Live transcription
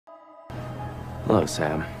Hello,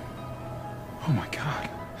 Sam. Oh my God.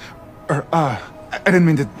 I didn't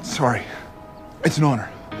mean to, sorry. It's an honor.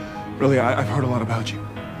 Really, I've heard a lot about you.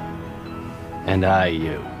 And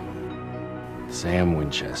you. Sam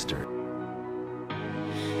Winchester.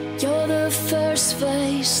 You're the first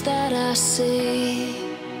face that I see,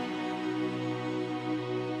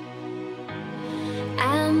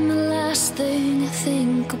 and the last thing I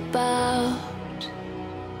think about.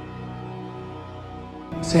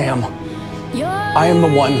 Sam, I am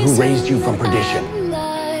the one who raised you from perdition.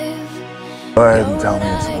 Go ahead and tell me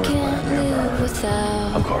it's the worst plan I've ever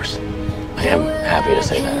heard. Of course. I am happy to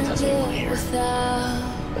say that. That's what you want to hear.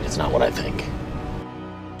 But it's not what I think.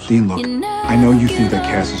 Dean, look, I know you think that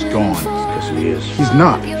Cass is gone. Because he is. He's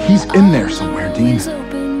not. He's in there somewhere, Dean.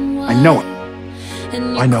 I know it.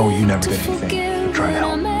 I know you never did anything to try to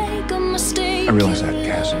help. I realize that,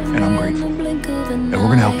 Cass, and I'm grateful. And we're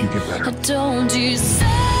gonna help you get better. I don't deserve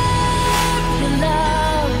your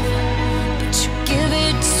love, but you give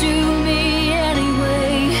it to me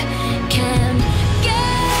anyway. Can't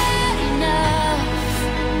get enough.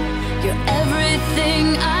 You're everything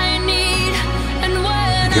I need, and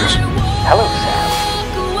when Yes. I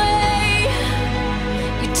walk away,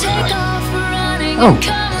 you take off running and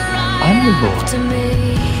come right I'm the boy after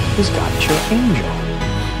me. who's got your angel.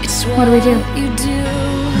 It's What do we do? You do,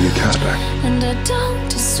 You get Cass back. and I don't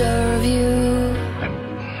deserve you. I'm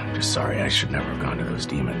just sorry. I should never have gone to those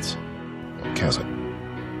demons. Cass, I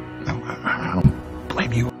don't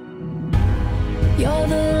blame you. You're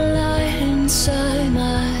the light inside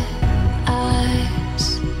my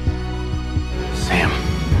eyes. Sam,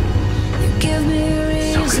 You give me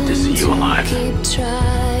reason so good to see you alive. keep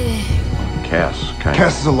trying. Cass,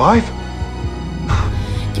 Cass is alive?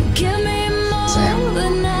 You give me more Sam.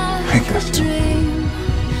 than I Hey, could Castiel. dream,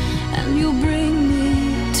 and you bring me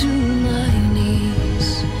to my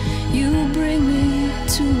knees. You bring me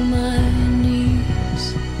to my knees.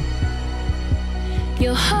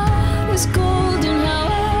 Your heart was golden. How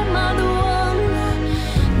am I the one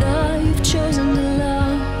that you've chosen to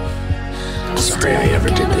love? I'm sorry I ever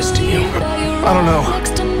did this to you. I don't know. I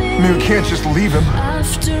mean, we can't just leave him.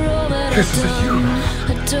 After all that This is a human.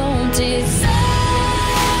 I don't deserve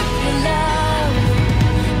your love,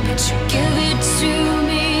 but you give it to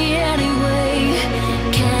me anyway.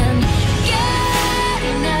 Can't get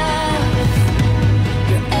enough.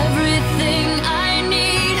 You're everything I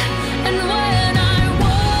need, and when I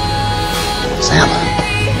walk Sam,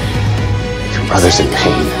 away, your brother's in take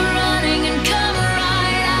pain. off running and come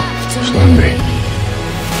right after Just let him be.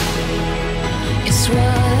 It's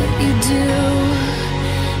what you do,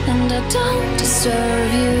 and I don't deserve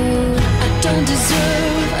you. I don't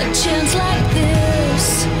deserve a chance like this.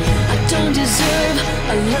 I don't deserve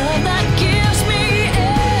a love that gives me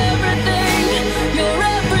everything. You're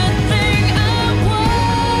everything I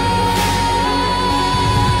want.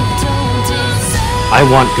 Don't deserve. I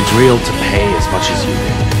want Gadriel to pay as much as you do.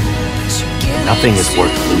 Nothing is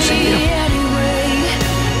worth losing you.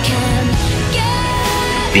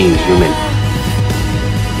 Being human,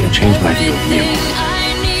 you change my view of you.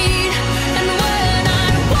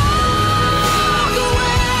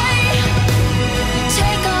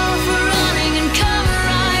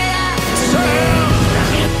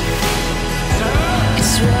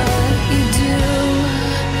 It's what you do,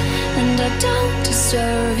 and I don't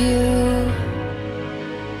deserve you.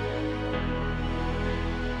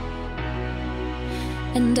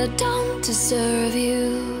 And I don't deserve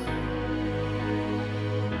you.